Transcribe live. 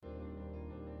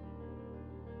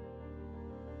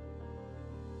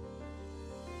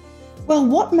Well,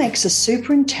 what makes a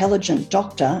super intelligent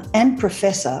doctor and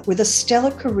professor with a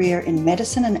stellar career in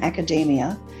medicine and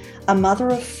academia, a mother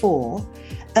of four,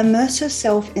 immerse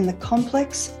herself in the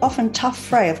complex, often tough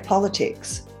fray of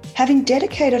politics? Having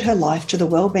dedicated her life to the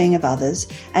well-being of others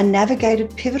and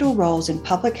navigated pivotal roles in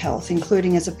public health,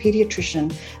 including as a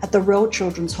paediatrician at the Royal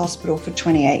Children's Hospital for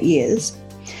 28 years,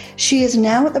 she is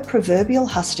now at the proverbial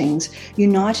hustings,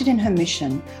 united in her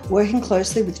mission, working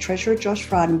closely with Treasurer Josh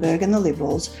Frydenberg and the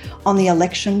Liberals on the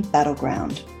election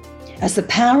battleground. As the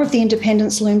power of the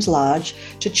independents looms large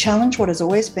to challenge what has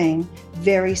always been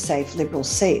very safe Liberal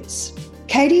seats.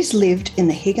 Katie's lived in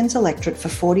the Higgins electorate for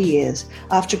 40 years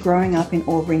after growing up in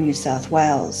Albury, New South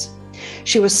Wales.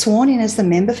 She was sworn in as the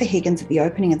member for Higgins at the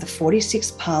opening of the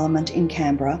 46th Parliament in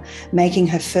Canberra, making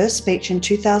her first speech in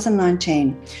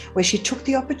 2019, where she took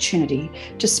the opportunity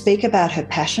to speak about her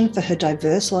passion for her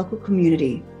diverse local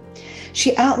community.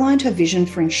 She outlined her vision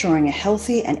for ensuring a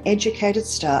healthy and educated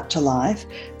start to life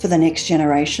for the next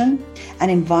generation, an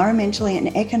environmentally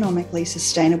and economically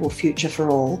sustainable future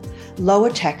for all, lower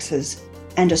taxes,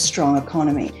 and a strong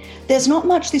economy. There's not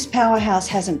much this powerhouse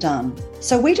hasn't done,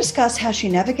 so we discuss how she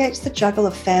navigates the juggle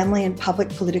of family and public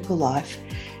political life.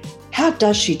 How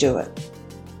does she do it?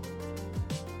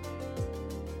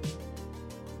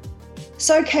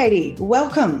 So Katie,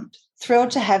 welcome.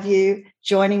 Thrilled to have you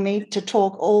joining me to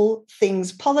talk all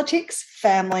things politics,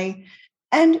 family,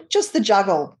 and just the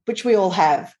juggle, which we all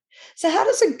have. So how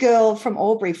does a girl from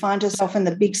Albury find herself in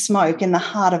the big smoke in the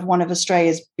heart of one of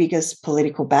Australia's biggest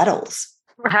political battles?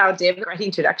 Wow, Deb, great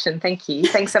introduction. Thank you.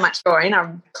 Thanks so much, Doreen.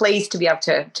 I'm pleased to be able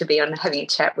to be on having a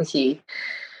chat with you.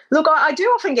 Look, I do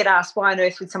often get asked why on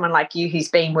earth would someone like you who's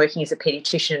been working as a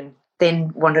paediatrician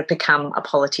then want to become a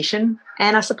politician?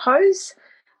 And I suppose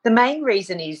the main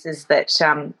reason is that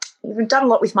I've done a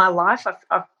lot with my life.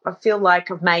 I feel like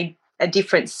I've made a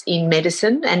difference in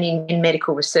medicine and in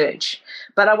medical research,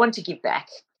 but I want to give back.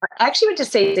 I actually went to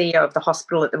see the CEO of the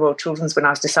hospital at the Royal Children's when I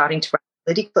was deciding to run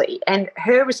politically, and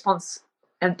her response,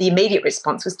 and the immediate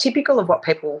response, was typical of what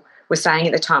people were saying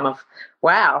at the time of,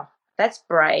 wow, that's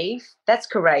brave, that's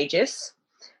courageous,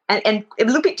 and a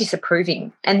little bit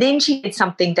disapproving. And then she did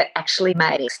something that actually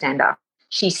made it stand up.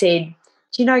 She said,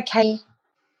 do you know, Kay,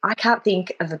 I can't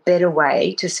think of a better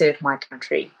way to serve my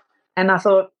country. And I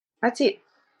thought, that's it.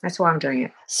 That's why I'm doing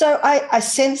it. So I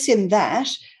sense in that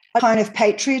a kind of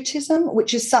patriotism,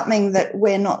 which is something that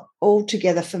we're not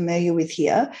altogether familiar with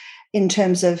here in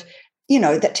terms of,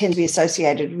 that tends to be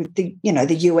associated with the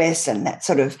US and that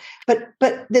sort of,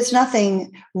 but there's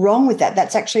nothing wrong with that.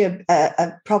 That's actually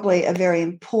probably a very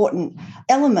important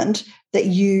element that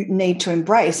you need to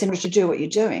embrace in order to do what you're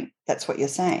doing. That's what you're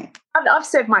saying. I've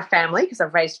served my family because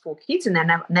I've raised 4 kids and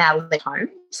they're now live at home.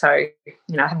 So, I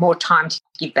have more time to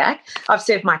give back. I've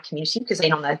served my community because I've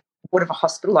been on the board of a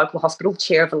hospital, local hospital,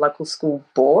 chair of a local school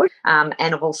board, and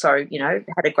I've also,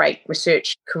 had a great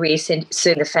research career serving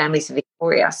the families of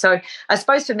Victoria. So I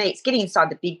suppose for me, it's getting inside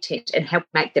the big tent and help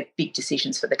make the big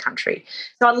decisions for the country.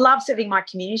 So I love serving my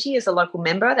community as a local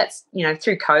member. That's,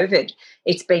 through COVID,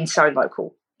 it's been so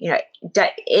local.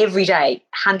 Every day,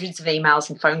 hundreds of emails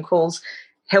and phone calls,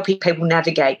 helping people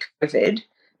navigate COVID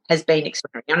has been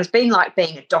extraordinary. And it's been like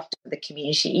being a doctor for the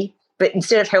community, but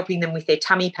instead of helping them with their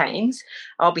tummy pains,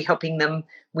 I'll be helping them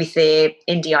with their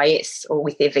NDIS or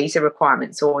with their visa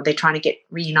requirements, or they're trying to get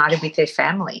reunited with their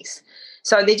families.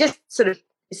 So they're just sort of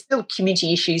still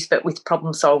community issues, but with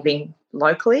problem solving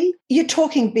locally. You're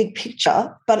talking big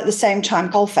picture, but at the same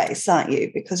time coalface, aren't you?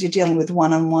 Because you're dealing with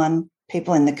one-on-one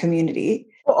people in the community.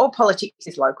 Well, all politics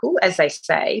is local, as they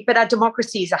say, but our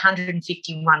democracy is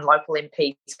 151 local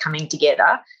MPs coming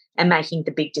together and making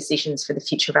the big decisions for the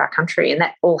future of our country. And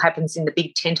that all happens in the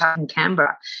big tent up in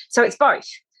Canberra. So it's both.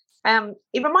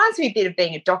 It reminds me a bit of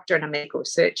being a doctor and a medical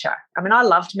researcher. I mean, I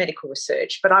loved medical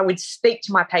research, but I would speak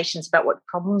to my patients about what the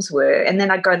problems were, and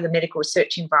then I'd go to the medical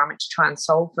research environment to try and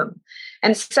solve them.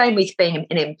 And it's the same with being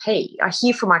an MP. I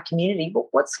hear from my community, well,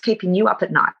 what's keeping you up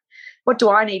at night? What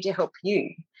do I need to help you?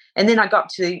 And then I got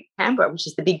to Canberra, which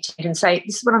is the big tent, and say,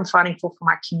 this is what I'm fighting for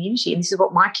my community, and this is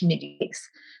what my community thinks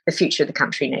the future of the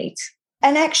country needs.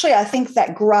 And actually, I think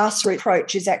that grassroots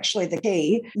approach is actually the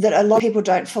key, that a lot of people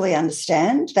don't fully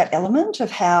understand, that element of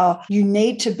how you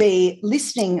need to be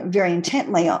listening very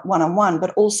intently one-on-one, but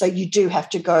also you do have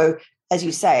to go, as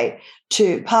you say,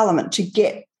 to Parliament to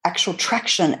get actual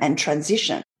traction and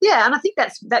transition. Yeah, and I think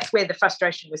that's where the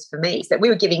frustration was for me, is that we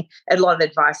were giving a lot of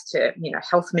advice to,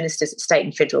 health ministers at state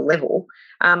and federal level.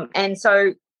 And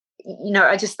so,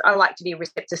 I like to be a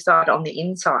receptor side on the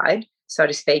inside, so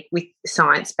to speak, with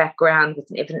science background, with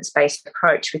an evidence-based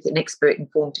approach, with an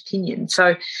expert-informed opinion.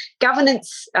 So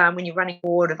governance, when you're running a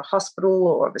board of a hospital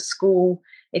or of a school,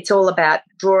 it's all about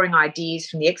drawing ideas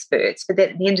from the experts. But then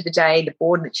at the end of the day, the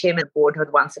board and the chairman of the board are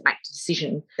the ones that make the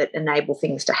decision that enable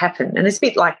things to happen. And it's a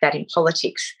bit like that in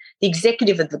politics. The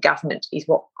executive of the government is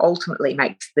what ultimately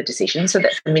makes the decision. So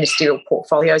that's the ministerial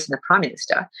portfolios and the Prime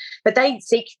Minister. But they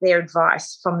seek their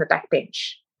advice from the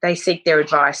backbench. They seek their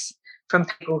advice from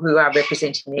people who are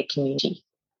representing their community.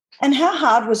 And how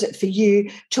hard was it for you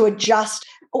to adjust?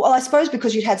 Well, I suppose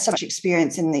because you'd had so much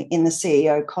experience in the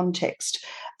CEO context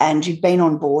and you've been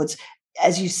on boards,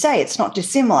 as you say, it's not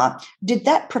dissimilar. Did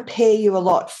that prepare you a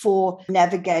lot for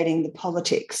navigating the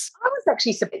politics? I was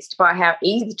actually surprised by how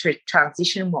easy the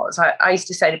transition was. I used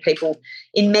to say to people,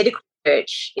 in medical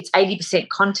research, it's 80%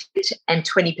 content and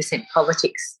 20%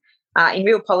 politics. In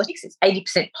real politics, it's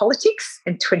 80% politics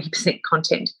and 20%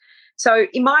 content. So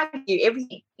in my view,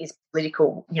 everything is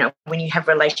political, when you have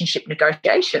relationship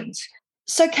negotiations.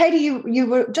 So, Katie, you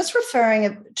were just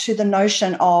referring to the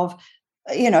notion of,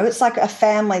 it's like a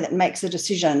family that makes a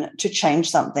decision to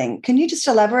change something. Can you just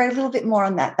elaborate a little bit more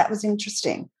on that? That was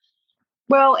interesting.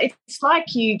 Well, it's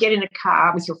like you get in a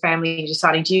car with your family and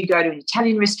deciding, do you go to an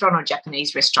Italian restaurant or a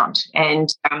Japanese restaurant?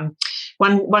 And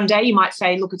one day you might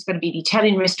say, look, it's going to be the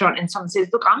Italian restaurant. And someone says,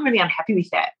 look, I'm really unhappy with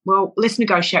that. Well, let's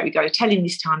negotiate. We go Italian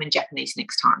this time and Japanese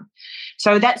next time.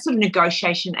 So that sort of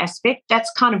negotiation aspect,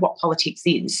 that's kind of what politics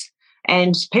is.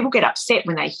 And people get upset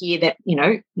when they hear that,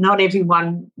 not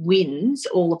everyone wins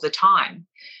all of the time.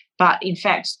 But in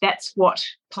fact, that's what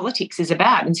politics is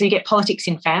about. And so you get politics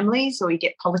in families, or you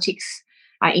get politics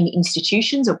in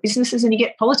institutions or businesses, and you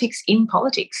get politics in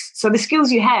politics. So the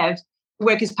skills you have to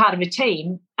work as part of a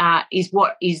team is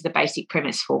what is the basic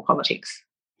premise for politics.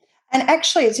 And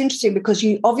actually, it's interesting because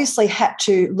you obviously had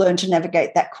to learn to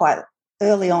navigate that quite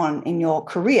early on in your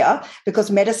career, because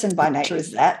medicine by nature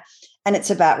is that. And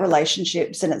it's about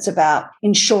relationships, and it's about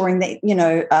ensuring that,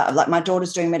 like my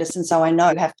daughter's doing medicine, so I know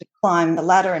you have to climb the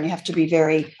ladder and you have to be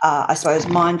very,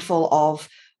 mindful of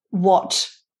what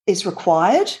is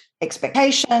required,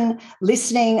 expectation,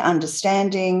 listening,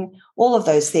 understanding, all of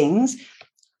those things.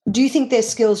 Do you think there's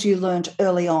skills you learned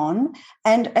early on?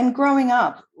 And growing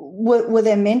up, were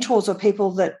there mentors or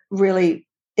people that really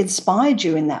inspired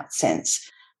you in that sense?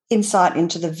 Insight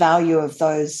into the value of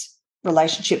those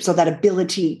relationships or that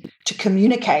ability to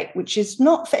communicate, which is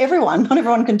not for everyone. Not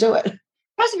everyone can do it.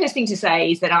 Perhaps the first thing to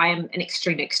say is that I am an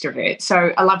extreme extrovert.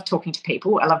 So I love talking to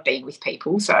people. I love being with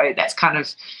people. So that's kind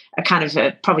of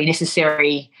a probably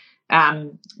necessary,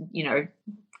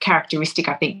 characteristic,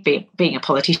 I think, being a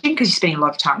politician, because you're spending a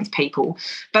lot of time with people.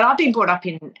 But I've been brought up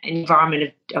in an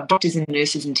environment of doctors and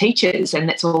nurses and teachers, and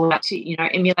that's all about to,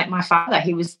 emulate my father.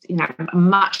 He was, a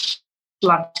much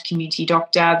loved community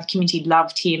doctor. The community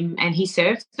loved him, and he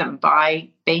served them by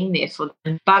being there for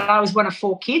them. But I was one of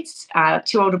 4 kids,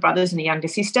 2 older brothers and a younger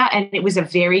sister, and it was a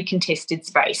very contested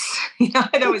space.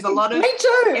 There was a lot of... Me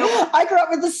too. I grew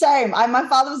up with the same. My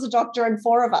father was a doctor and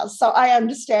 4 of us, so I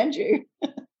understand you.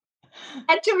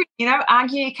 Had to,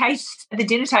 argue a case at the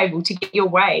dinner table to get your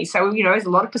way. So, there's a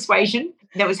lot of persuasion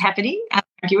that was happening,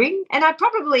 arguing. And I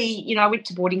probably, I went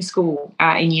to boarding school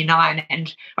in year 9,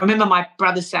 and I remember my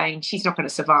brother saying, she's not going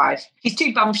to survive. She's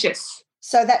too bumptious.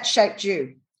 So that shaped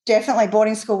you. Definitely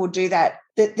boarding school will do that.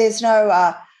 There's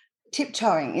no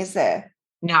tiptoeing, is there?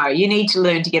 No, you need to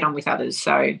learn to get on with others.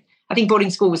 So I think boarding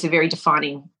school was a very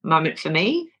defining moment for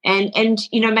me, and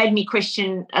made me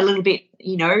question a little bit,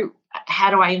 how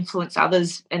do I influence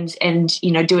others and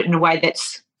do it in a way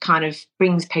that's kind of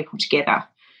brings people together.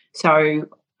 So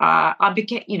I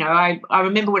became, I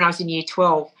remember when I was in year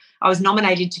 12, I was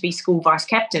nominated to be school vice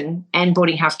captain and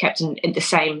boarding house captain in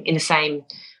the same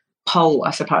poll,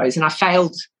 I suppose, and I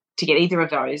failed to get either of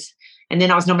those. And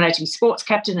then I was nominated to be sports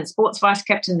captain and sports vice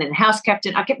captain and then house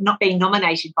captain. I kept not being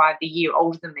nominated by the year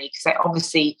older than me because they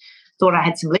obviously thought I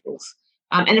had some levels.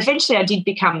 And eventually I did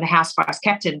become the house vice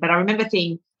captain, but I remember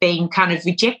being kind of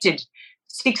rejected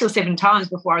 6 or 7 times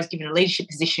before I was given a leadership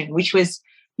position, which was,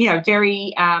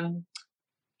 very humbling.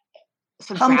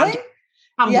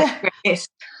 Yeah. Yes.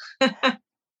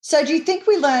 So do you think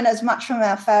we learn as much from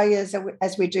our failures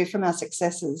as we do from our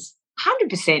successes?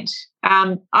 100%.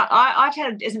 I've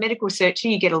had, as a medical researcher,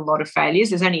 you get a lot of failures.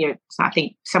 There's only, I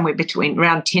think, somewhere between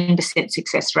around 10%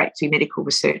 success rate for medical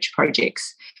research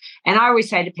projects. And I always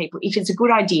say to people, if it's a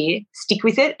good idea, stick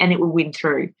with it and it will win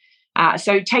through.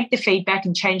 So take the feedback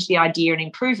and change the idea and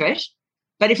improve it.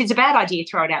 But if it's a bad idea,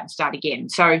 throw it out and start again.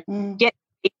 So get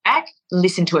feedback,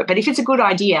 listen to it. But if it's a good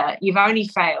idea, you've only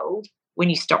failed when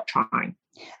you stop trying.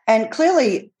 And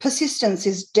clearly, persistence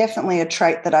is definitely a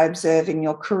trait that I observe in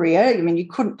your career. I mean, you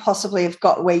couldn't possibly have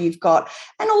got where you've got.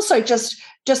 And also just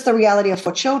the reality of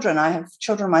for children. I have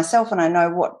children myself, and I know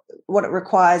what it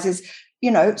requires is,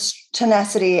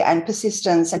 tenacity and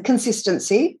persistence and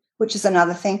consistency, which is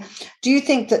another thing. Do you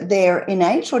think that they're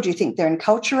innate, or do you think they're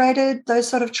enculturated, those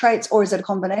sort of traits, or is it a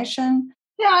combination?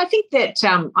 Yeah, I think that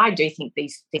I do think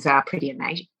these are pretty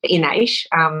innate. I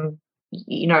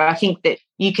think that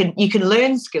you can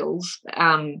learn skills,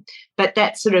 but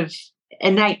that sort of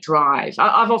innate drive.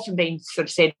 I've often been sort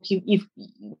of said,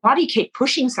 why do you keep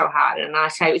pushing so hard? And I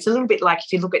say it's a little bit like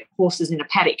if you look at horses in a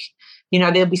paddock.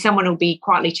 There'll be someone who'll be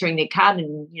quietly chewing their cud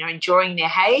and enjoying their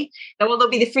hay. There'll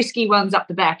be the frisky ones up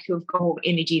the back who've got more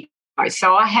energy.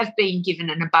 So I have been given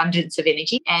an abundance of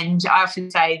energy, and I often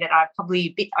say that I'm probably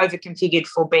a bit overconfigured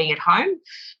for being at home,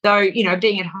 though,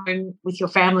 being at home with your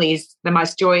family is the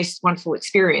most joyous, wonderful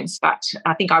experience. But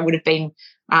I think I would have been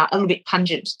a little bit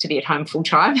pungent to be at home full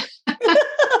time.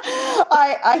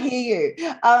 I hear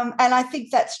you. And I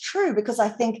think that's true, because I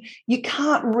think you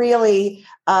can't really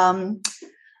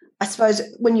I suppose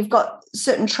when you've got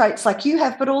certain traits like you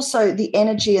have, but also the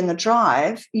energy and the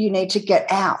drive, you need to get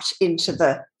out into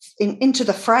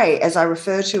the fray, as I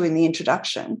refer to in the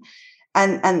introduction,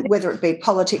 and whether it be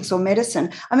politics or medicine.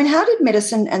 I mean, how did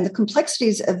medicine and the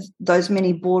complexities of those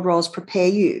many board roles prepare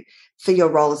you for your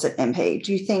role as an MP?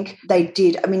 Do you think they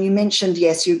did? I mean, you mentioned,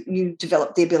 yes, you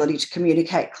developed the ability to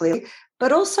communicate clearly,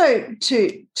 but also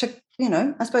to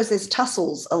I suppose there's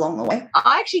tussles along the way.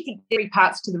 I actually think there are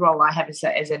parts to the role I have as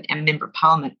a member of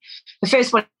Parliament. The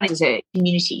first one is a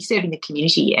community, serving the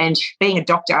community, and being a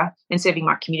doctor and serving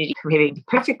my community prepared me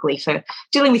perfectly for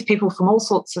dealing with people from all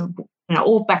sorts of,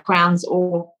 all backgrounds,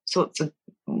 all sorts of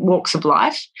walks of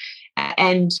life,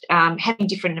 and having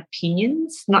different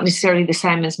opinions, not necessarily the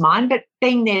same as mine, but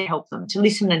being there to help them, to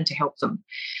listen and to help them.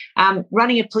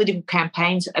 Running a political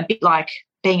campaign's a bit like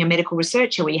being a medical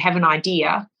researcher, where you have an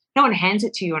idea. No one hands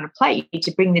it to you on a plate. You need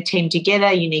to bring the team together.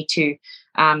 You need to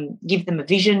give them a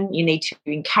vision. You need to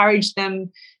encourage them.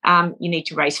 You need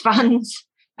to raise funds.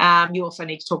 You also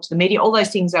need to talk to the media. All those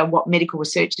things are what medical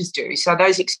researchers do. So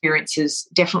those experiences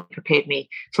definitely prepared me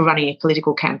for running a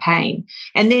political campaign.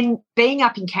 And then being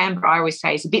up in Canberra, I always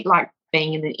say, is a bit like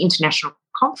being in an international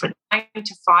conference, trying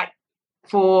to fight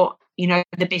for,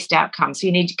 the best outcome. So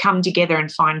you need to come together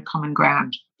and find common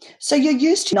ground. So you're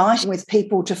used to uniting with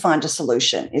people to find a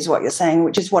solution, is what you're saying,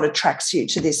 which is what attracts you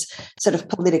to this sort of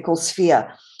political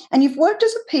sphere. And you've worked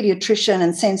as a paediatrician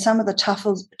and seen some of the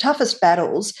toughest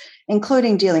battles,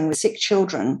 including dealing with sick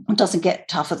children. It doesn't get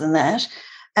tougher than that,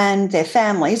 and their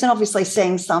families, and obviously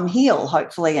seeing some heal,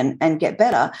 hopefully, and get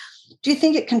better. Do you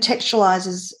think it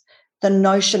contextualises the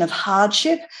notion of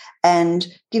hardship and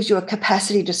gives you a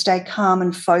capacity to stay calm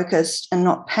and focused and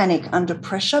not panic under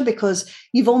pressure, because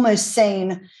you've almost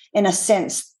seen, in a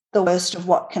sense, the worst of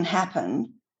what can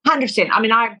happen? 100%. I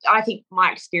mean, I think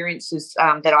my experiences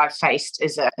that I've faced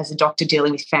as a doctor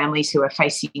dealing with families who are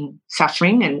facing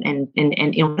suffering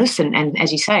and illness and,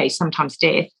 as you say, sometimes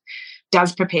death,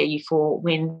 does prepare you for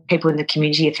when people in the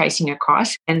community are facing a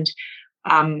crisis. And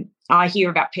I hear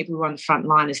about people who are on the front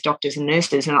line as doctors and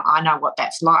nurses, and I know what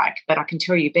that's like, but I can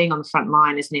tell you being on the front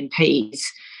line as an MP is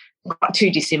not too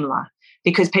dissimilar,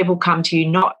 because people come to you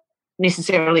not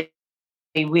necessarily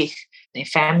with their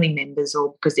family members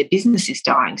or because their business is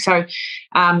dying. So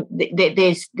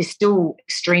there's still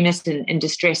extremeness and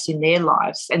distress in their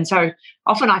lives. And so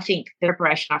often I think the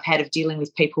preparation I've had of dealing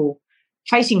with people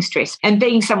facing stress and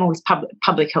being someone with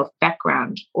public health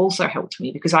background also helped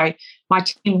me, because my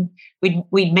team,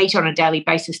 we'd meet on a daily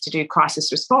basis to do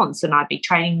crisis response, and I'd be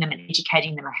training them and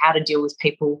educating them on how to deal with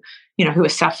people, who are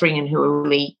suffering and who are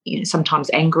really sometimes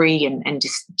angry and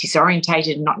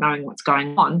disorientated and not knowing what's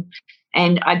going on.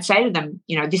 And I'd say to them,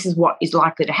 this is what is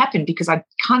likely to happen, because I'd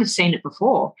kind of seen it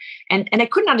before. And I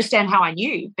couldn't understand how I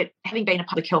knew, but having been a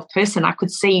public health person, I could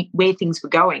see where things were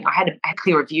going. I had a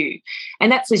clearer view.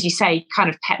 And that's, as you say, kind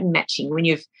of pattern matching. When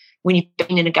you've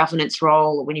been in a governance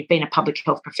role or when you've been a public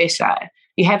health professor,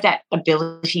 you have that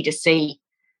ability to see,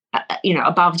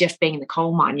 above just being in the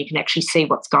coal mine. You can actually see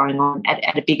what's going on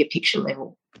at a bigger picture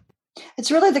level.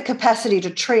 It's really the capacity to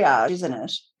triage, isn't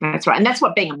it? That's right. And that's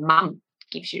what being a mum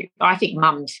gives you. I think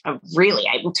mums are really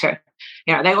able to,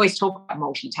 they always talk about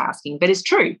multitasking, but it's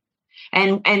true.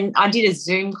 And I did a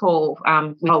Zoom call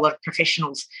with a lot of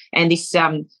professionals, and this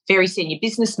very senior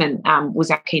businessman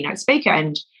was our keynote speaker,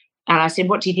 and And I said,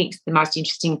 what do you think is the most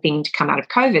interesting thing to come out of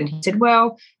COVID? And he said,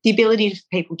 well, the ability for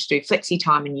people to do flexi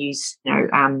time and use,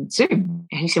 Zoom.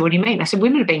 And he said, what do you mean? I said,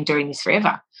 women have been doing this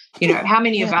forever. How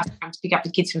many of us come to pick up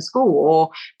the kids from school or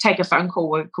take a phone call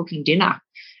while cooking dinner?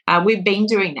 We've been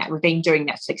doing that. We've been doing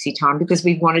that flexi time because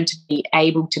we wanted to be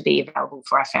able to be available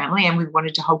for our family and we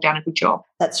wanted to hold down a good job.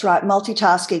 That's right.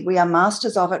 Multitasking. We are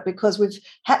masters of it because we've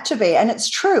had to be. And it's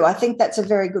true. I think that's a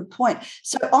very good point.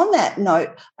 So on that note,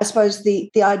 I suppose the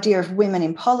idea of women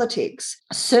in politics,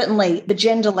 certainly the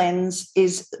gender lens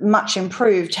is much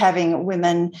improved, having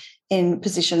women in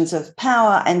positions of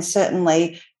power and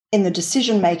certainly in the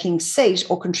decision-making seat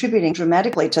or contributing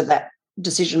dramatically to that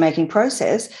decision-making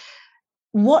process.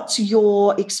 What's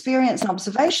your experience and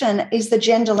observation? Is the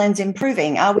gender lens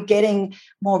improving? Are we getting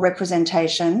more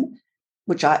representation,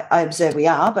 which I observe we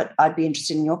are, but I'd be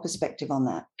interested in your perspective on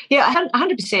that. Yeah,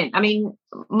 100%. I mean,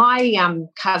 my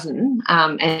cousin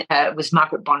was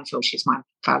Margaret Bonfield. She's my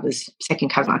father's second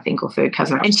cousin, I think, or third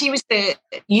cousin. And she was the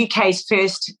UK's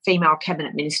first female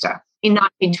cabinet minister in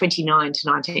 1929 to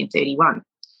 1931.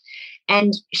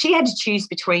 And she had to choose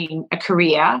between a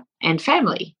career and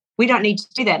family. We don't need to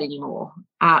do that anymore.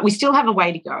 We still have a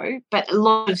way to go, but a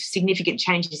lot of significant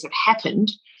changes have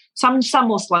happened, some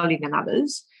more slowly than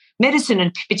others. Medicine,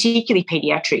 and particularly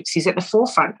paediatrics, is at the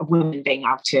forefront of women being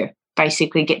able to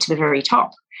basically get to the very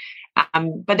top.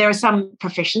 But there are some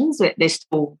professions that there's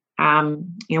still,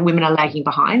 women are lagging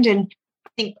behind. And I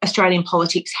think Australian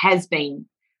politics has been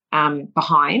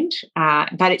behind,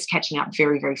 but it's catching up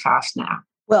very, very fast now.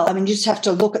 Well, I mean, you just have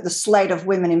to look at the slate of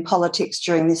women in politics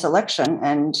during this election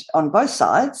and on both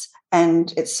sides,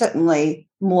 and it's certainly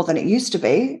more than it used to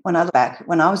be. When I look back,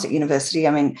 when I was at university,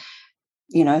 I mean,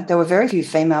 there were very few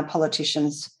female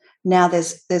politicians. Now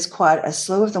there's quite a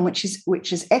slew of them, which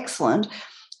is excellent.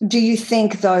 Do you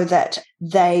think, though, that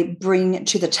they bring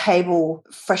to the table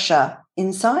fresher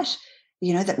insight?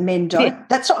 That men don't. Yeah.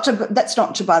 That's not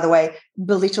to, by the way,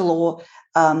 belittle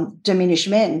or diminish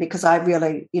men, because I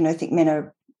really, think men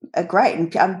are great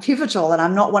and pivotal, and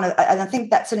I'm not one of. And I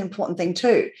think that's an important thing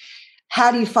too.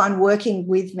 How do you find working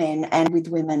with men and with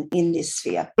women in this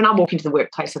sphere? When I walk into the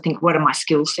workplace, I think, what are my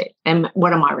skill set and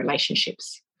what are my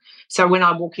relationships? So when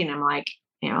I walk in, I'm like,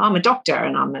 I'm a doctor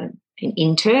and I'm an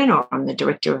intern, or I'm the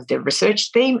director of the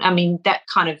research team. I mean, that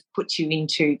kind of puts you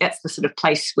into, that's the sort of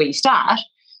place where you start.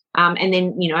 And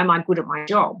then, am I good at my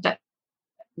job?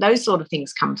 Those sort of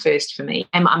things come first for me.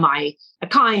 Am I a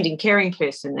kind and caring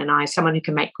person? And I someone who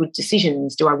can make good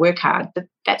decisions? Do I work hard? But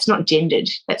that's not gendered.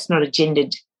 That's not a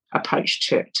gendered approach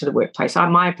to the workplace.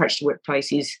 My approach to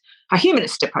workplace is a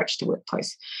humanist approach to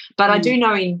workplace. But I do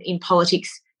know in politics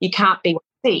you can't be what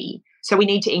you see. So we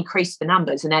need to increase the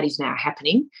numbers, and that is now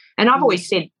happening. And I've always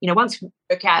said, once we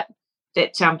work out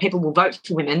that people will vote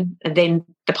for women, and then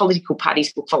the political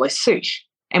parties will follow suit.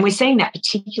 And we're seeing that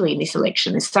particularly in this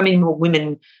election. There's so many more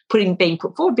women being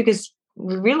put forward because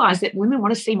we realise that women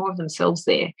want to see more of themselves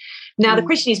there. Now, the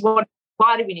question is, why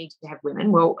do we need to have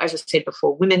women? Well, as I said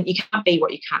before, women, you can't be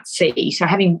what you can't see. So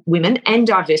having women and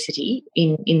diversity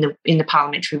in the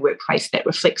parliamentary workplace that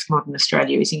reflects modern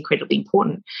Australia is incredibly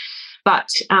important. But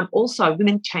also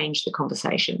women change the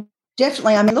conversation.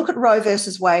 Definitely. I mean, look at Roe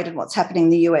versus Wade and what's happening in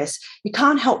the US. You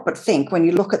can't help but think when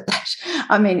you look at that,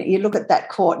 I mean, you look at that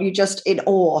court, you're just in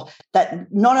awe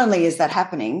that not only is that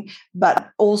happening, but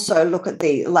also look at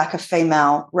the lack of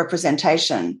female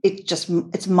representation.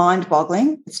 It's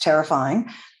mind-boggling. It's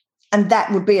terrifying. And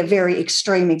that would be a very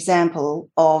extreme example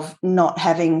of not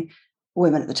having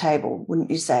women at the table,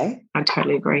 wouldn't you say? I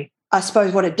totally agree. I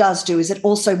suppose what it does do is it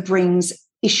also brings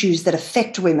issues that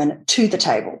affect women to the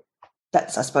table.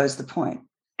 That's, I suppose, the point.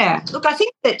 Yeah. Look, I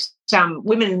think that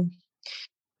women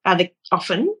are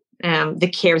often the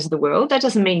carers of the world. That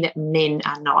doesn't mean that men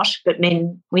are not, but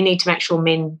we need to make sure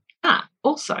men are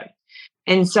also.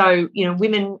 And so,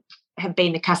 women have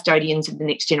been the custodians of the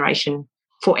next generation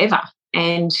forever.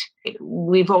 And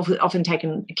we've often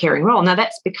taken a caring role. Now,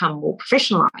 that's become more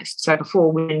professionalised. So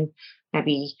before, women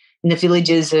maybe in the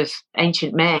villages of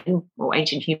ancient man, or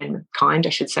ancient humankind, I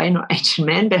should say, not ancient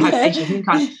man, but ancient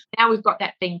humankind. Now we've got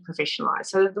that being professionalised.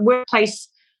 So the workplace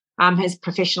has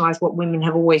professionalised what women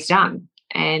have always done.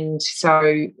 And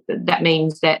so that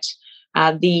means that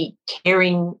the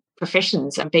caring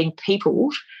professions are being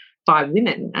peopled by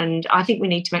women. And I think we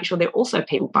need to make sure they're also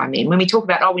peopled by men. When we talk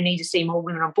about, we need to see more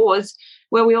women on boards,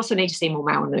 well, we also need to see more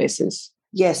male nurses.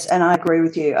 Yes, and I agree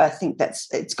with you. I think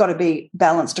it's got to be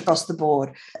balanced across the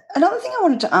board. Another thing I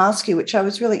wanted to ask you, which I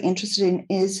was really interested in,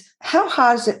 is how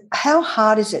hard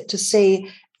is it to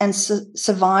see and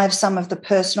survive some of the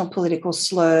personal political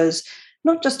slurs,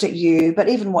 not just at you, but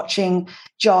even watching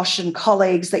Josh and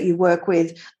colleagues that you work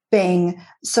with being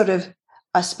sort of,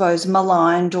 I suppose,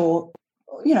 maligned, or,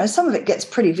 some of it gets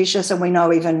pretty vicious, and we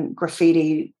know even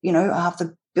graffiti, half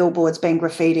the billboards being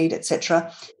graffitied,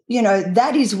 etc.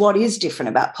 That is what is different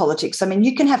about politics. I mean,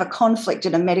 you can have a conflict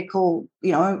in a medical,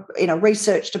 in a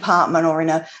research department or in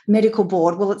a medical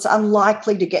board. Well, it's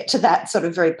unlikely to get to that sort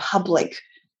of very public,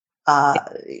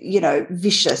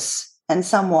 vicious and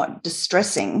somewhat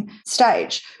distressing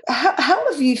stage.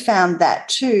 How have you found that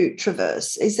to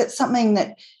traverse? Is that something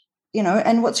that,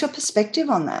 and what's your perspective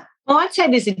on that? Well, I'd say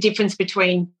there's a difference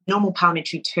between normal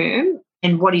parliamentary term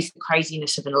and what is the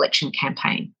craziness of an election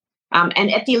campaign.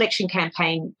 And at the election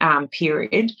campaign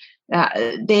period,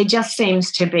 there just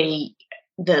seems to be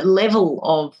the level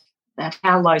of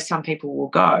how low some people will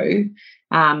go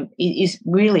is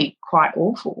really quite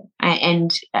awful.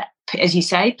 And as you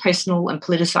say, personal and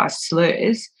politicised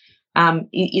slurs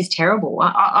is terrible.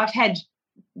 I've had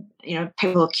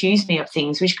people accuse me of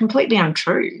things which are completely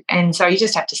untrue. And so you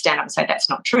just have to stand up and say that's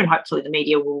not true, and hopefully the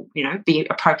media will, be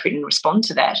appropriate and respond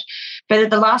to that. But at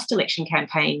the last election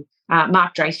campaign,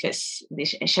 Mark Dreyfus, the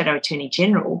Shadow Attorney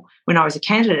General, when I was a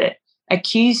candidate,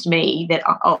 accused me that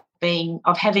of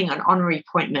having an honorary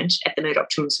appointment at the Murdoch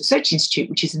Children's Research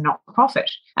Institute, which is a not-for-profit,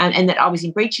 and that I was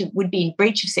would be in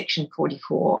breach of Section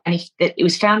 44, and if that it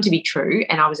was found to be true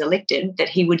and I was elected, that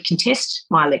he would contest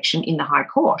my election in the High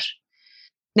Court.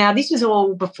 Now, this was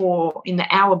all in the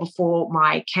hour before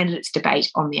my candidates' debate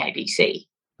on the ABC,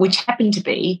 which happened to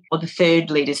be the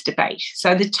third leaders' debate.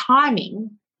 So the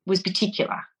timing was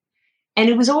particular, and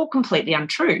it was all completely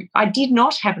untrue. I did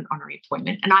not have an honorary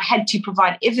appointment, and I had to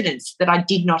provide evidence that I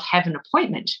did not have an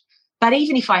appointment. But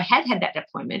even if I had that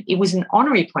appointment, it was an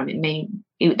honorary appointment, meaning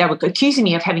they were accusing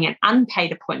me of having an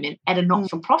unpaid appointment at a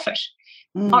not-for-profit,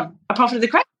 not a profit of the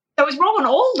crowd. So it was wrong on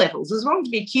all levels. It was wrong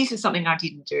to be accused of something I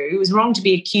didn't do. It was wrong to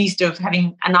be accused of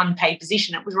having an unpaid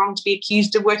position. It was wrong to be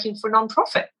accused of working for a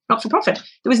not-for-profit.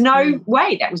 There was no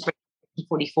way that was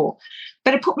 44.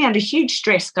 But it put me under huge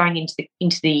stress going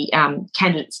into the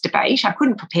candidates' debate. I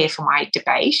couldn't prepare for my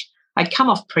debate. I'd come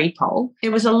off pre-poll. There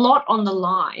was a lot on the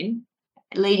line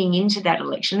leading into that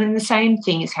election, and the same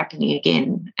thing is happening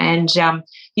again. And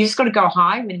you've just got to go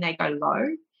high when they go low,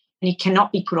 and you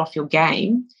cannot be put off your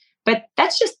game. But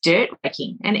that's just dirt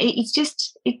raking, and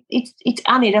it's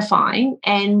unedifying,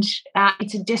 and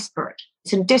it's a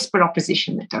desperate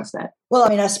opposition that does that. Well, I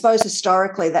mean, I suppose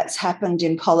historically that's happened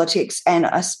in politics, and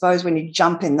I suppose when you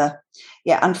jump in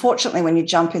unfortunately, when you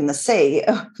jump in the sea,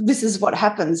 this is what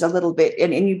happens a little bit,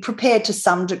 and you prepare to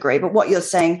some degree. But what you're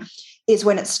saying is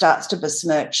when it starts to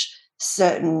besmirch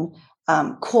certain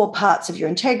core parts of your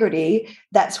integrity,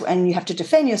 that's when you have to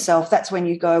defend yourself. That's when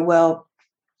you go, well,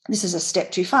 this is a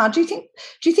step too far. Do you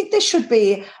think there should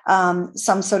be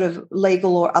some sort of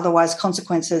legal or otherwise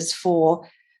consequences for,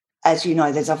 as you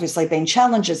know, there's obviously been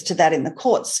challenges to that in the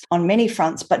courts on many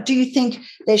fronts, but do you think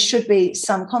there should be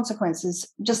some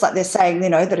consequences, just like they're saying,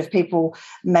 that if people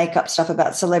make up stuff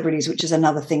about celebrities, which is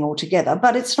another thing altogether,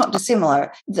 but it's not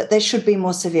dissimilar, that there should be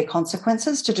more severe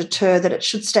consequences to deter that it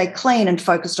should stay clean and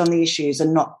focused on the issues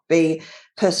and not be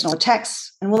personal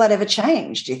attacks? And will that ever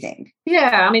change, do you think?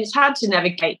 Yeah, I mean, it's hard to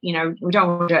navigate, we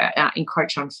don't want to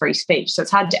encroach on free speech, so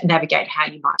it's hard to navigate how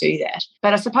you might do that.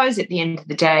 But I suppose at the end of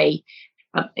the day,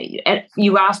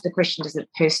 you asked the question, does it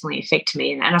personally affect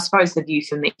me? And I suppose the view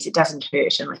for me is it doesn't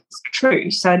hurt unless it's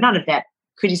true. So none of that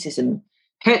criticism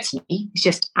hurts me. It's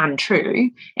just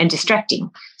untrue and distracting.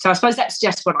 So I suppose that's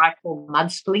just what I call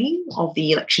mudslinging of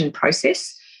the election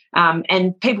process.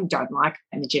 And people don't like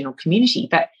it in the general community.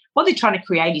 But what they're trying to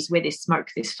create is where there's smoke,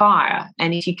 there's fire.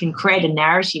 And if you can create a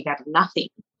narrative out of nothing,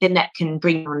 then that can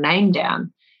bring your name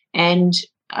down. And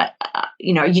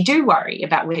you do worry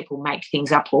about when people make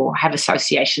things up or have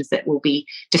associations that will be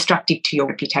destructive to your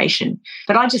reputation.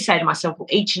 But I just say to myself, well,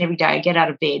 each and every day I get out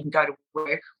of bed and go to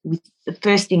work with the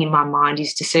first thing in my mind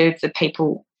is to serve the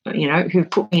people, who've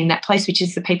put me in that place, which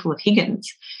is the people of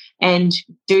Higgins, and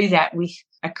do that with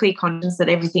a clear conscience that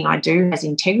everything I do has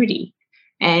integrity.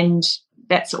 And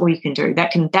that's all you can do.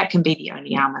 That can be the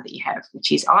only armour that you have,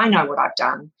 which is I know what I've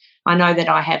done. I know that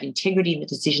I have integrity in the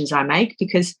decisions I make,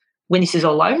 because when this is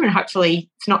all over, and hopefully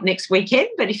it's not next weekend,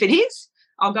 but if it is,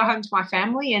 I'll go home to my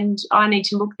family and I need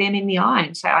to look them in the eye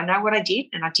and say, I know what I did,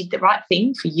 and I did the right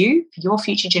thing for you, for your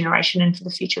future generation, and for the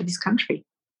future of this country.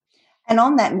 And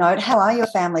on that note, how are your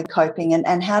family coping,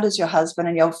 and how does your husband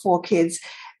and your 4 kids,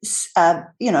 I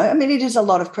mean, it is a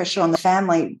lot of pressure on the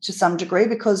family to some degree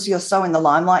because you're so in the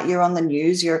limelight, you're on the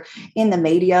news, you're in the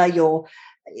media,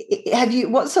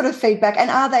 what sort of feedback,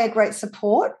 and are they a great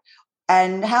support?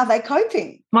 And how are they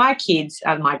coping? My kids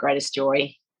are my greatest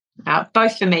joy.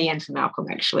 both for me and for Malcolm,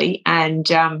 actually. And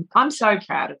I'm so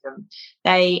proud of them.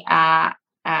 They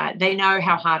know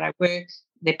how hard I work.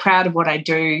 They're proud of what I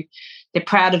do. They're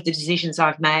proud of the decisions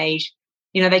I've made.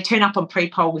 You know, they turn up on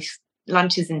pre-poll with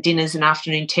lunches and dinners and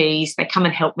afternoon teas. They come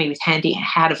and help me with handy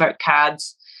how to vote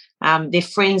cards. Their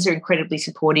friends are incredibly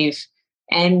supportive.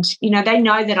 And, you know, they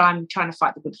know that I'm trying to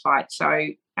fight the good fight. So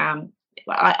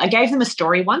I gave them a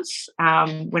story once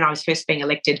when I was first being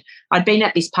elected. I'd been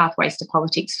at this Pathways to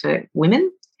Politics for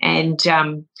Women, and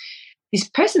this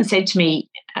person said to me,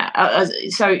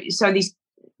 so this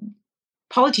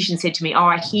politician said to me,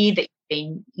 I hear that you've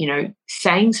been, you know,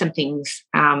 saying some things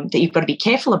that you've got to be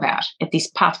careful about at this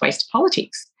Pathways to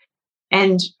Politics.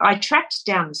 And I tracked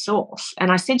down the source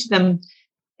and I said to them,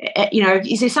 you know,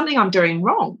 is there something I'm doing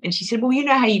wrong? And she said, well, you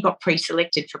know how you got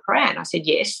pre-selected for Prahran? I said,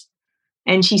 yes.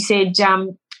 And she said,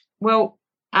 you were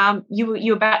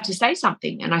about to say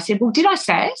something. And I said, well, did I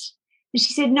say it? And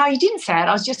she said, no, you didn't say it.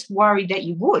 I was just worried that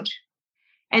you would.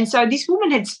 And so this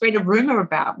woman had spread a rumour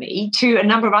about me to a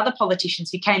number of other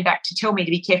politicians who came back to tell me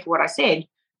to be careful what I said.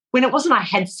 When it wasn't I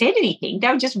had said anything, they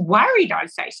were just worried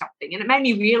I'd say something. And it made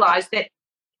me realise that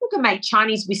people can make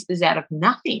Chinese whispers out of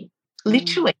nothing,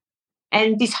 literally.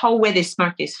 And this whole where there's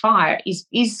smoke, there's fire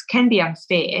can be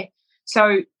unfair.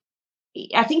 So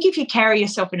I think if you carry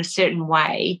yourself in a certain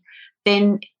way,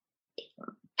 then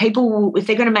people will, if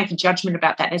they're going to make a judgment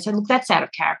about that, they say, look, that's out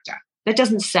of character. That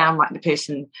doesn't sound like the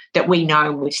person that we know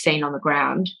and we've seen on the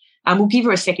ground. We'll give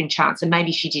her a second chance and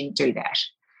maybe she didn't do that.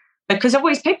 Because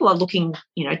always people are looking,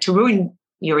 you know, to ruin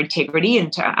your integrity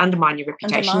and to undermine your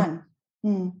reputation.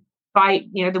 By,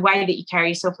 you know, the way that you carry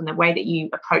yourself and the way that you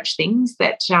approach things,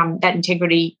 that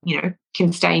integrity, you know,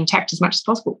 can stay intact as much as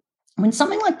possible. When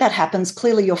something like that happens,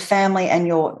 clearly your family and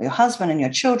your husband and your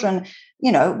children,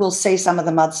 you know, will see some of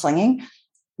the mudslinging.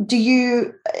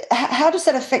 How does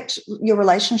that affect your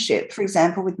relationship, for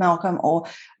example, with Malcolm or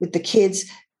with the kids,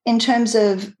 in terms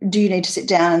of, do you need to sit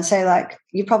down and say, like,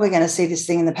 you're probably going to see this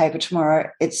thing in the paper tomorrow,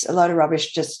 it's a load of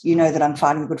rubbish, just, you know, that I'm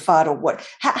fighting a good fight, or what?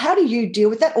 How do you deal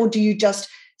with that? Or do you just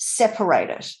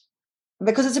separate it?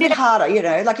 Because it's a bit harder, you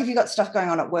know, like if you've got stuff going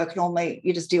on at work, normally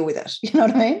you just deal with it. You know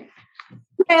what I mean?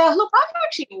 Yeah, look, I've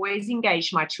actually always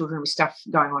engaged my children with stuff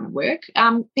going on at work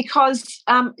because,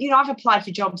 you know, I've applied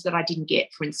for jobs that I didn't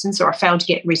get, for instance, or I failed to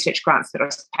get research grants that I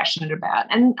was passionate about.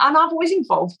 And I've always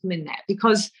involved them in that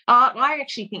because I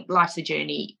actually think life's a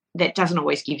journey that doesn't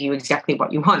always give you exactly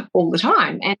what you want all the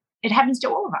time. And it happens to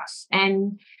all of us.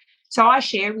 And so I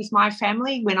share with my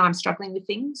family when I'm struggling with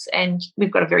things, and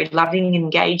we've got a very loving,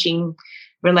 engaging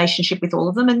relationship with all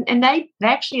of them, and they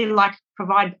actually like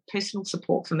provide personal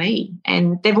support for me,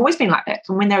 and they've always been like that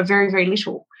from when they were very, very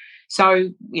little.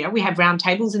 So, you know, we have round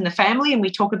tables in the family and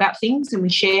we talk about things and we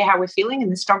share how we're feeling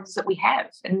and the struggles that we have,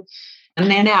 and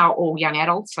they're now all young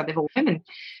adults, so they're all women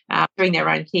doing their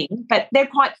own thing, but they're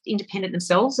quite independent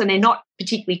themselves and they're not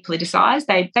particularly politicised.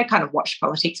 They kind of watch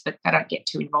politics, but they don't get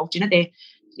too involved in it. They're,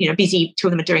 you know, busy. Two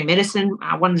of them are doing medicine.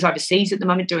 One's overseas at the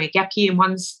moment doing a gap year, and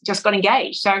one's just got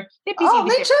engaged. So they're busy. Oh,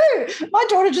 me too. My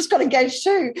daughter just got engaged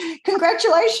too.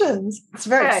 Congratulations. It's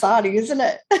very exciting, isn't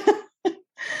it?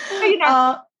 You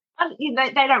know,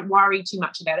 they don't worry too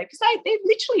much about it because they're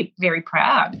literally very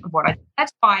proud of what I do.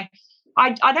 That's why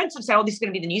I don't sort of say, oh, this is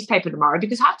going to be the newspaper tomorrow,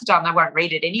 because half the time they won't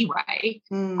read it anyway.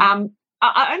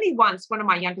 I only once, one of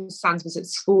my youngest sons was at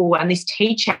school, and this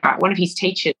teacher, one of his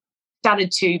teachers,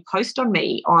 started to post on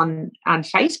me on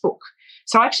Facebook.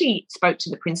 So I actually spoke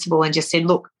to the principal and just said,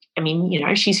 look, I mean, you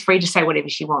know, she's free to say whatever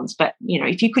she wants, but, you know,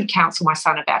 if you could counsel my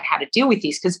son about how to deal with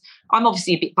this, because I'm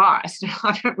obviously a bit biased.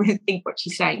 I don't really think what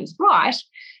she's saying is right,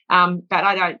 but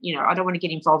I don't want to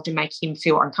get involved and make him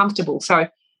feel uncomfortable. So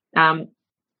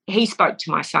he spoke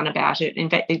to my son about it. In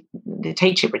fact, the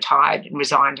teacher retired and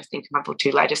resigned, I think, a month or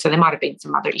two later. So there might have been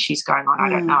some other issues going on. I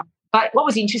don't know. But what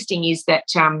was interesting is that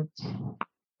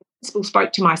principal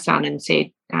spoke to my son and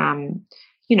said,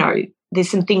 you know,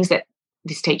 there's some things that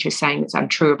this teacher is saying that's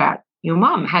untrue about your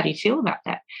mum. How do you feel about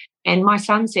that? And my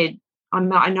son said, I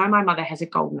know my mother has a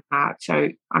golden heart, so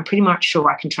I'm pretty much sure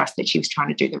I can trust that she was trying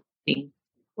to do the right thing.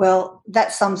 Well,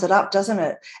 that sums it up, doesn't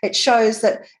it? It shows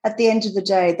that at the end of the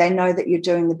day, they know that you're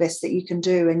doing the best that you can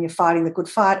do and you're fighting the good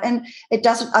fight. And it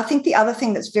doesn't, I think the other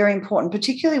thing that's very important,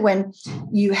 particularly when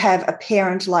you have a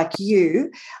parent like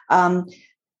you,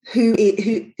 who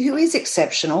is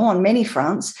exceptional on many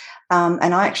fronts.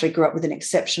 And I actually grew up with an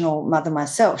exceptional mother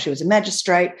myself. She was a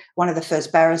magistrate, one of the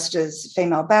first barristers,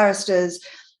 female barristers.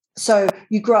 So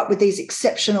you grew up with these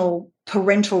exceptional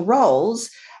parental roles.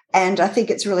 And I think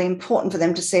it's really important for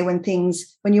them to see when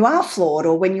you are flawed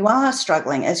or when you are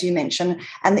struggling, as you mentioned,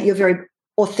 and that you're very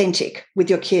authentic with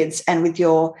your kids and with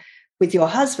your with your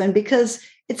husband, because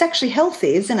it's actually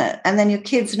healthy, isn't it? And then your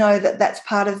kids know that that's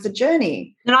part of the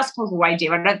journey. And I suppose way,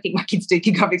 dear, I don't think my kids do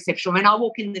think I'm exceptional. I mean, I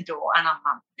walk in the door and I'm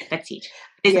mum. That's it.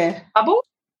 There's a bubble,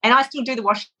 and I still do the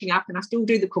washing up and I still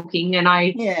do the cooking, and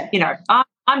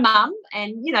I'm mum,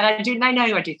 and, they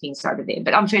know I do things over there,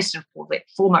 but I'm first and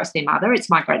foremost their mother. It's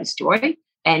my greatest joy,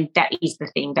 and that is the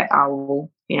thing that I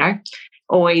will,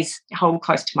 always hold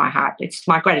close to my heart. It's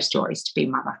my greatest joy is to be a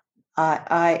mother.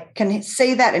 I can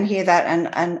see that and hear that,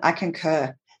 and I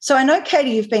concur. So I know,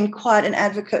 Katie, you've been quite an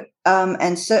advocate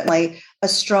and certainly a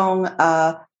strong,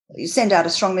 you send out a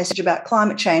strong message about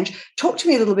climate change. Talk to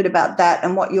me a little bit about that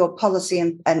and what your policy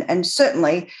and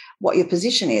certainly what your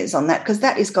position is on that, because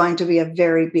that is going to be a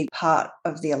very big part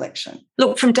of the election.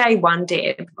 Look, from day one,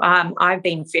 Deb, I've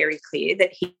been very clear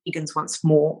that Higgins wants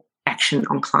more action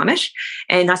on climate.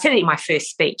 And I said it in my first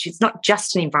speech, it's not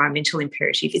just an environmental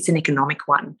imperative, it's an economic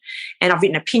one. And I've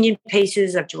written opinion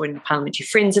pieces, I've joined the Parliamentary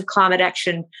Friends of Climate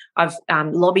Action, I've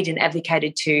lobbied and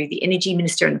advocated to the Energy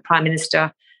Minister and the Prime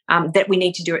Minister that we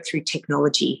need to do it through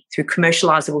technology, through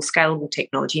commercialisable, scalable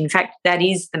technology. In fact, that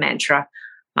is the mantra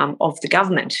of the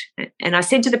government. And I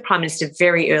said to the Prime Minister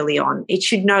very early on, it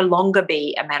should no longer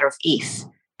be a matter of if,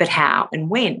 but how and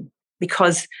when,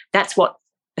 because that's what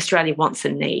Australia wants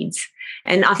and needs.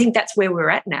 And I think that's where we're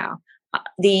at now.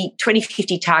 The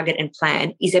 2050 target and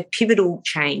plan is a pivotal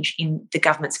change in the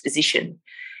government's position.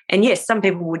 And yes, some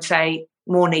people would say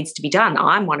more needs to be done.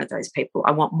 I'm one of those people.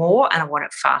 I want more and I want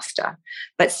it faster.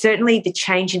 But certainly the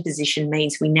change in position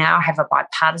means we now have a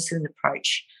bipartisan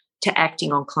approach to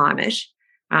acting on climate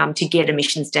to get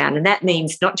emissions down. And that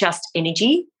means not just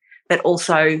energy, but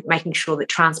also making sure that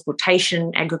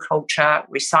transportation, agriculture,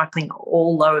 recycling are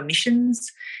all low emissions,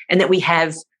 and that we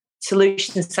have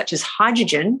solutions such as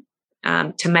hydrogen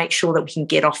to make sure that we can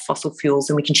get off fossil fuels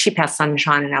and we can ship our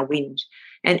sunshine and our wind.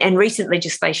 And recent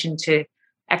legislation to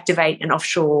activate an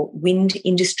offshore wind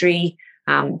industry,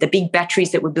 the big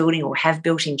batteries that we're building or have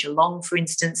built in Geelong, for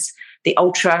instance, the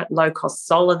ultra low-cost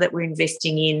solar that we're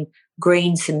investing in,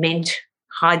 green cement,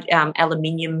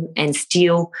 aluminium and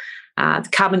steel, the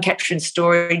carbon capture and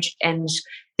storage, and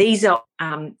these are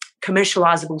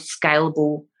commercialisable,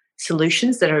 scalable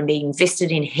solutions that are being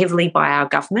invested in heavily by our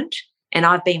government, and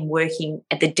I've been working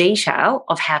at the detail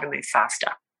of how to move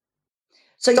faster.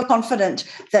 So you're confident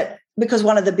that, because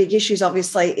one of the big issues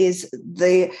obviously is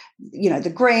the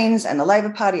Greens and the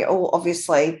Labor Party are all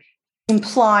obviously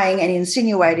implying and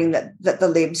insinuating that the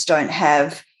Libs don't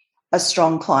have a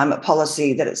strong climate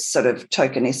policy, that it's sort of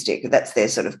tokenistic, that's their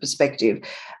sort of perspective,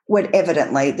 when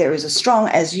evidently there is a strong,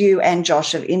 as you and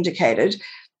Josh have indicated.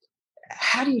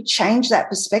 How do you change that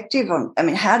perspective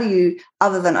how do you,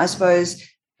 other than, I suppose,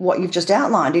 what you've just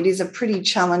outlined, it is a pretty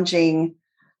challenging...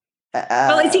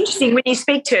 Well, it's interesting when you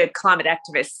speak to climate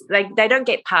activists, they don't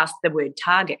get past the word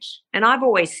target. And I've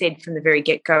always said from the very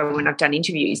get-go when I've done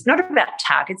interviews, not about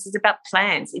targets, it's about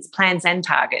plans. It's plans and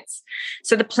targets.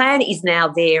 So the plan is now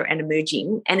there and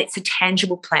emerging, and it's a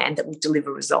tangible plan that will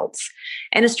deliver results.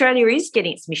 And Australia is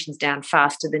getting its emissions down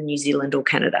faster than New Zealand or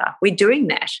Canada. We're doing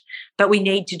that, but we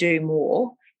need to do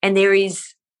more. And there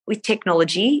is, with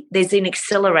technology, there's an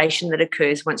acceleration that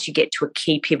occurs once you get to a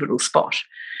key pivotal spot.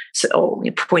 Or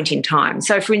a point in time.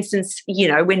 So, for instance,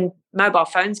 when mobile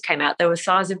phones came out, they were the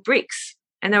size of bricks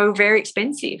and they were very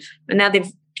expensive, and now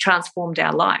they've transformed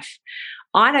our life.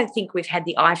 I don't think we've had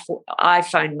the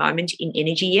iPhone moment in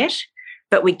energy yet,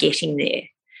 but we're getting there.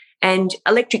 And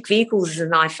electric vehicles is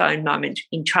an iPhone moment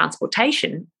in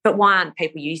transportation, but why aren't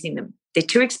people using them? They're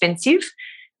too expensive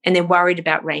and they're worried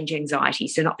about range anxiety,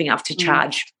 so not being able to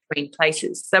charge between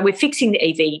places. So we're fixing the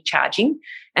EV charging,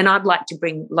 and I'd like to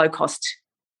bring low-cost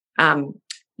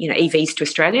EVs to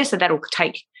Australia, so that'll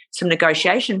take some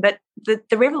negotiation. But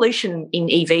the revolution in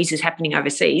EVs is happening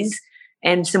overseas,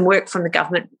 and some work from the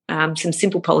government, some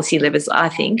simple policy levers, I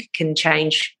think, can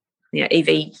change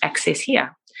EV access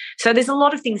here. So there's a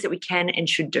lot of things that we can and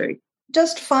should do.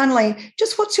 Just finally,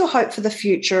 what's your hope for the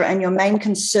future and your main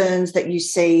concerns that you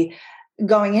see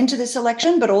going into this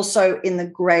election, but also in the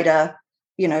greater,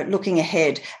 looking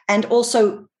ahead, and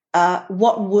also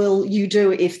what will you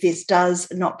do if this does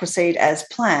not proceed as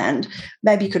planned?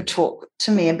 Maybe you could talk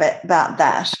to me about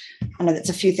that. I know that's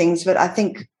a few things, but I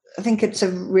think it's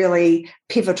a really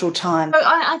pivotal time. So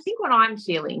I think what I'm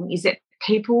feeling is that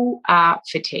people are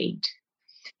fatigued.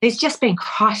 There's just been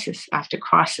crisis after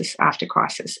crisis after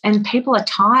crisis, and people are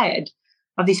tired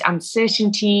of this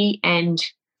uncertainty, and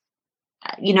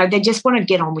they just want to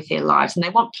get on with their lives, and they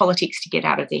want politics to get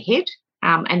out of their head,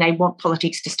 and they want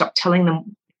politics to stop telling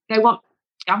them. They want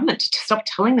government to stop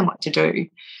telling them what to do.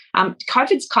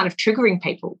 COVID's kind of triggering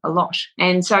people a lot.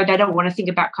 And so they don't want to think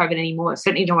about COVID anymore,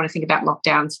 certainly don't want to think about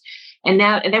lockdowns. And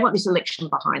now they want this election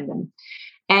behind them.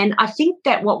 And I think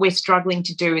that what we're struggling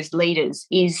to do as leaders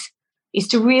is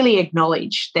to really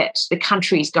acknowledge that the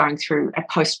country is going through a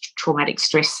post-traumatic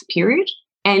stress period.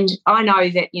 And I know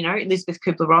that, Elizabeth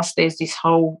Kubler-Ross, there's this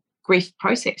whole grief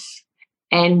process.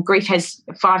 And grief has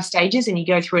 5 stages, and you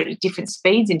go through it at different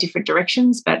speeds in different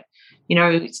directions. But,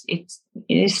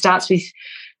 it starts with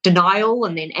denial,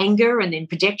 and then anger, and then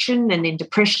projection, and then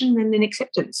depression, and then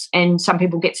acceptance. And some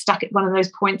people get stuck at one of those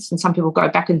points, and some people go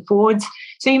back and forwards.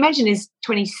 So you imagine there's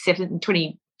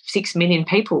 26 million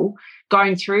people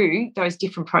going through those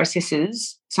different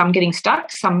processes, some getting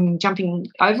stuck, some jumping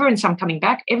over, and some coming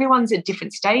back. Everyone's at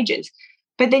different stages.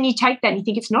 But then you take that and you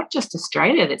think it's not just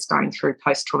Australia that's going through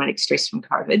post-traumatic stress from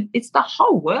COVID, it's the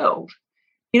whole world.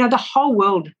 The whole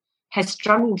world has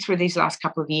struggled through these last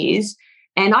couple of years.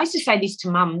 And I used to say this to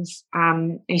mums.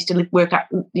 I used to look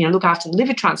after the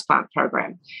liver transplant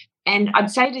program. And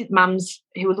I'd say to mums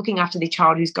who are looking after their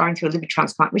child who's going through a liver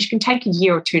transplant, which can take a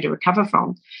year or 2 to recover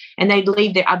from, and they'd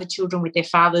leave their other children with their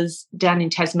fathers down in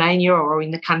Tasmania or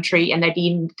in the country, and they'd be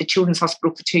in the children's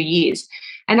hospital for 2 years.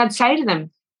 And I'd say to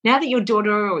them, now that your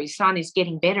daughter or your son is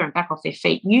getting better and back off their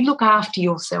feet, you look after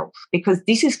yourself, because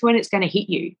this is when it's going to hit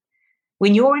you.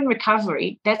 When you're in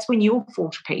recovery, that's when you'll fall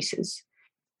to pieces.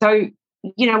 So,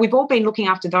 we've all been looking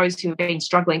after those who have been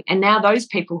struggling, and now those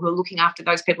people who are looking after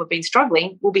those people who have been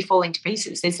struggling will be falling to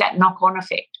pieces. There's that knock-on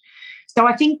effect. So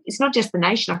I think it's not just the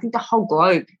nation. I think the whole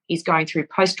globe is going through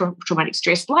post-traumatic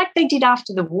stress like they did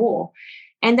after the war,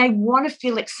 and they want to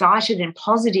feel excited and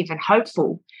positive and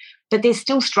hopeful, but they're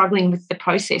still struggling with the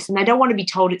process, and they don't want to be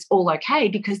told it's all okay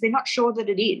because they're not sure that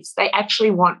it is. They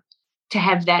actually want to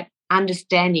have that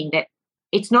understanding that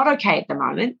it's not okay at the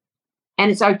moment,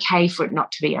 and it's okay for it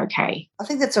not to be okay. I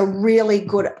think that's a really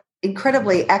good,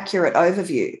 incredibly accurate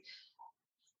overview.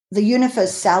 The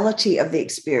universality of the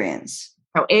experience.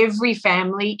 So every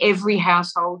family, every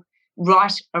household,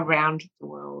 right around the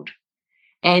world.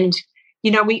 And, I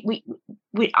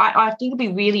think it'll be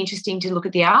really interesting to look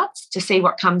at the arts, to see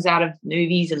what comes out of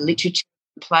movies and literature,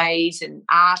 plays and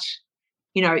art.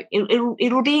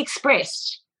 It'll be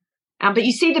expressed. But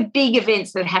you see the big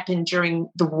events that happened during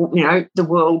the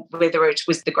world, whether it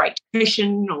was the Great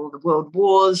Depression or the World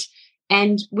Wars,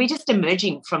 and we're just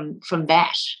emerging from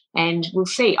that. And we'll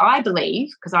see. I believe,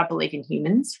 because I believe in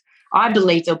humans, I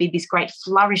believe there'll be this great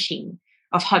flourishing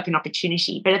of hope and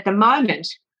opportunity. But at the moment,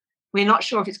 we're not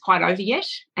sure if it's quite over yet.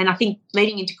 And I think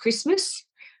leading into Christmas,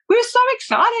 we were so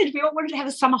excited. We all wanted to have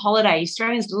a summer holiday.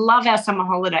 Australians love our summer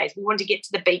holidays. We wanted to get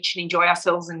to the beach and enjoy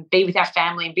ourselves and be with our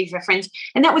family and be with our friends.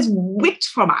 And that was whipped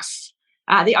from us.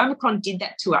 The Omicron did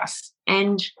that to us.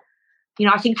 And,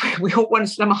 I think we all want a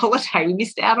summer holiday. We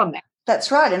missed out on that.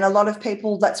 That's right. And a lot of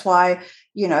people, that's why,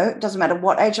 it doesn't matter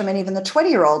what age. I mean, even the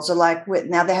 20-year-olds are like,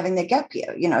 now they're having their gap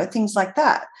year, things like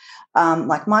that,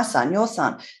 like my son, your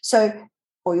son. So,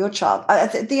 or your child.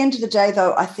 At the end of the day,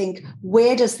 though, I think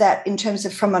where does that, in terms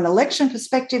of from an election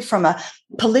perspective, from a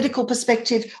political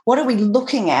perspective, what are we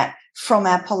looking at from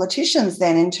our politicians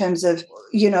then in terms of,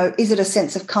 is it a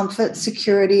sense of comfort,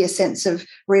 security, a sense of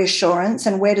reassurance,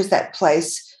 and where does that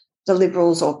place the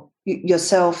Liberals or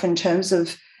yourself in terms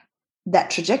of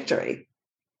that trajectory?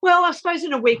 Well, I suppose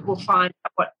in a week we'll find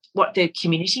what the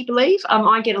community believe.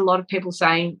 I get a lot of people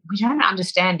saying, we don't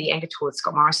understand the anger towards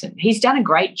Scott Morrison. He's done a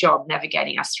great job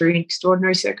navigating us through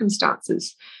extraordinary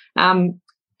circumstances.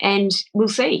 And we'll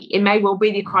see. It may well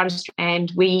be the quietest,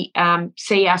 and we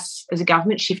see us as a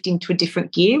government shifting to a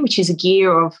different gear, which is a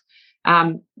gear of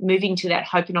moving to that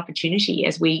hope and opportunity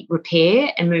as we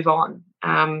repair and move on.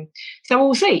 So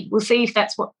we'll see. We'll see if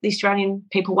that's what the Australian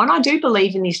people want. I do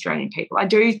believe in the Australian people. I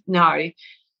do know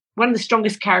one of the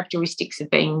strongest characteristics of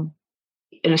being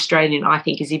an Australian, I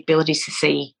think, is the ability to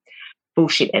see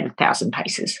bullshit at 1,000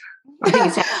 paces. I think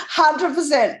it's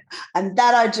 100%, and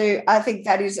that I do. I think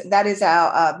that is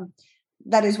our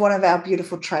that is one of our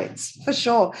beautiful traits for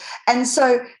sure. And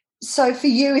so for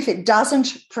you, if it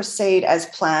doesn't proceed as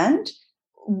planned,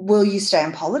 will you stay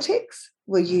in politics?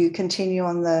 Will you continue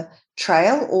on the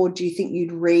trail, or do you think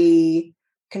you'd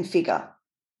reconfigure?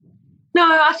 No,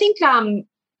 I think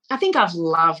I've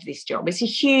loved this job. It's a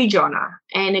huge honour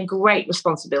and a great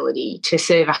responsibility to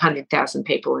serve 100,000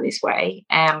 people in this way,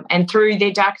 and through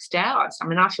their darkest hours. I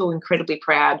mean, I feel incredibly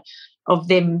proud of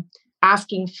them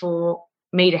asking for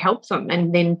me to help them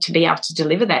and then to be able to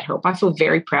deliver that help. I feel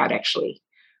very proud, actually,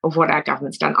 of what our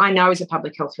government's done. I know as a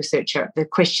public health researcher, the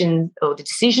question or the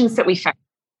decisions that we faced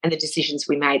and the decisions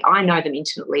we made, I know them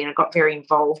intimately, and I got very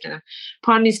involved. And the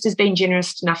Prime Minister's been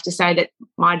generous enough to say that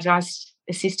my advice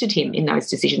assisted him in those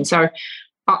decisions. So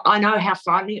I know how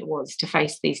frightening it was to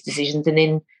face these decisions, and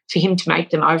then for him to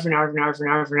make them over and over and over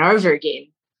and over and over again,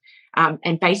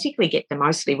 and basically get them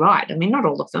mostly right. I mean, not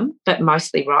all of them, but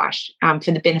mostly right,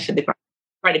 for the benefit of the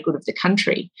greater good of the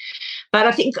country. But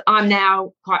I think I'm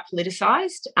now quite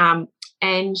politicised,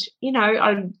 and, you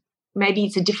know, maybe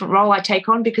it's a different role I take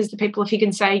on because the people, if you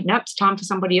can say, no, it's time for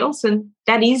somebody else, and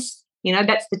that is, you know,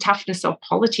 that's the toughness of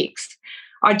politics.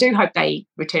 I do hope they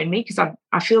return me because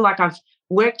I feel like I've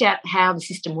worked out how the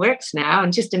system works now,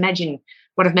 and just imagine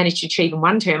what I've managed to achieve in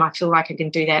one term. I feel like I can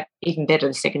do that even better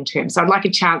the second term. So I'd like a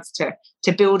chance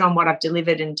to build on what I've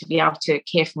delivered and to be able to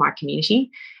care for my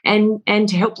community and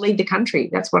to help lead the country.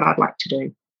 That's what I'd like to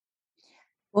do.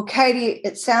 Well, Katie,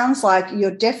 it sounds like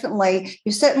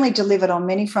you've certainly delivered on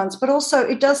many fronts, but also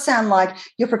it does sound like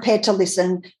you're prepared to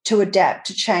listen, to adapt,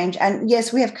 to change. And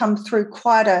yes, we have come through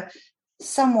quite a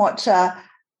somewhat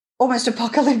almost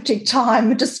apocalyptic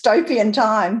time, dystopian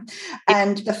time.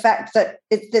 And the fact that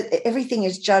everything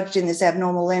is judged in this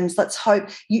abnormal lens, let's hope.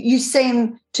 You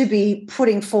seem to be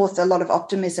putting forth a lot of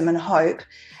optimism and hope.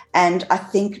 And I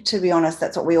think, to be honest,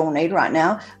 that's what we all need right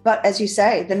now. But as you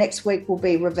say, the next week will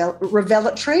be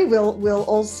revelatory. We'll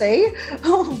all see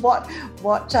what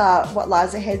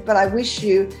lies ahead. But I wish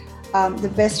you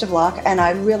the best of luck, and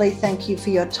I really thank you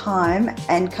for your time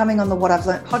and coming on the What I've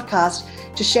Learnt podcast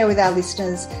to share with our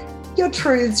listeners your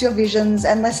truths, your visions,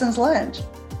 and lessons learned.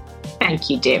 Thank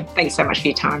you, Deb. Thanks so much for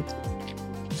your time.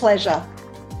 Pleasure.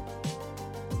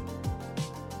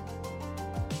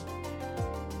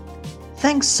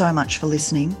 Thanks so much for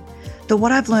listening. The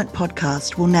What I've Learnt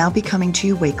podcast will now be coming to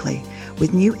you weekly,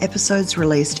 with new episodes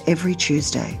released every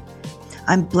Tuesday.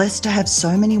 I'm blessed to have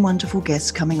so many wonderful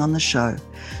guests coming on the show,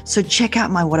 so check out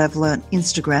my What I've Learnt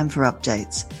Instagram for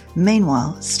updates.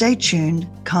 Meanwhile, stay tuned,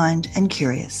 kind and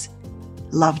curious.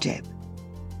 Love, Deb.